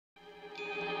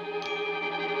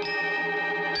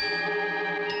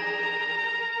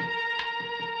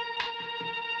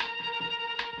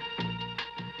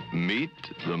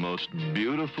Meet the most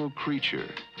beautiful creature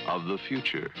of the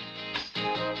future.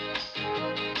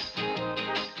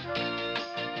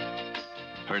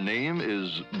 Her name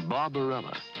is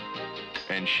Barbarella,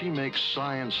 and she makes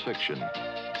science fiction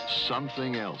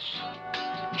something else.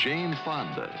 Jane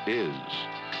Fonda is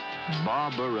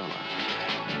Barbarella.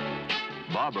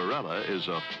 Barbarella is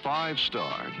a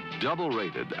 5-star,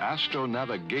 double-rated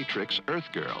astronavigatrix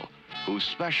Earth girl whose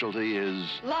specialty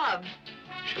is love.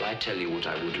 Shall I tell you what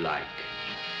I would like?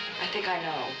 I think I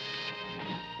know.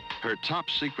 her top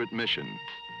secret mission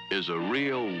is a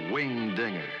real wing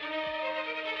dinger.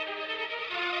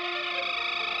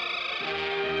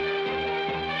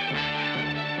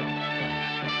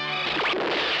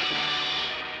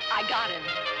 I got him.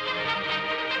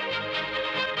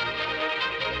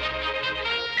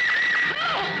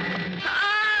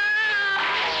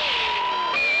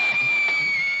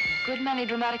 A good many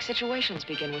dramatic situations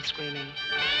begin with screaming.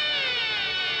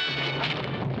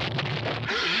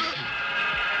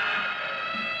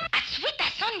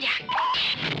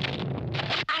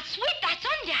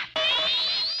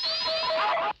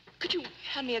 Could you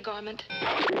hand me a garment?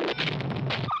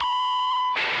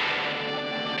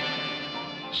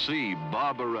 See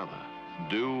Barbarella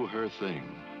do her thing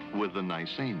with the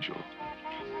nice angel,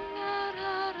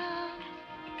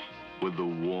 with the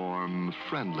warm,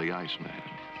 friendly Iceman,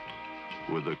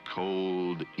 with the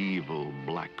cold, evil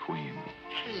Black Queen.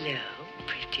 Hello,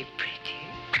 pretty.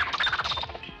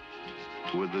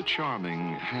 With the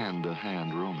charming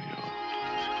hand-to-hand Romeo.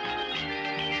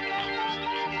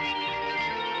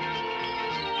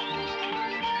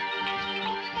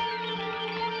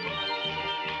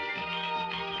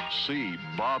 See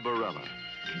Barbarella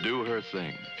do her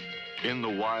thing in the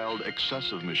wild,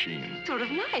 excessive machine. Sort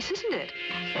of nice, isn't it?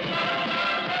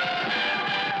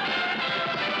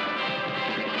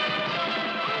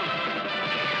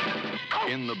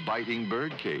 In the biting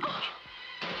birdcage.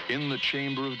 In the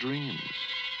chamber of dreams.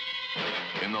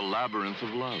 In the labyrinth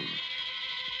of love.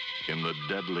 In the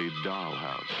deadly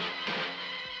dollhouse.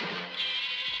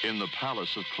 In the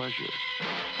palace of pleasure.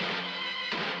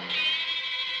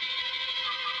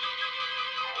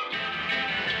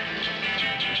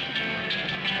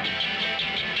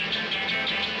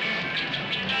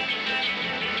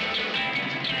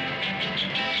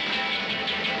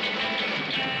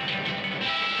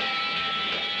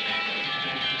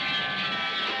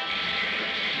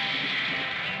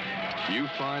 You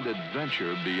find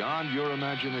adventure beyond your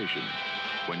imagination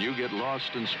when you get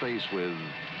lost in space with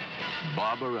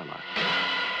Barbarella.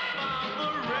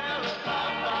 Barbarella,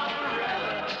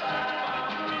 Barbarella.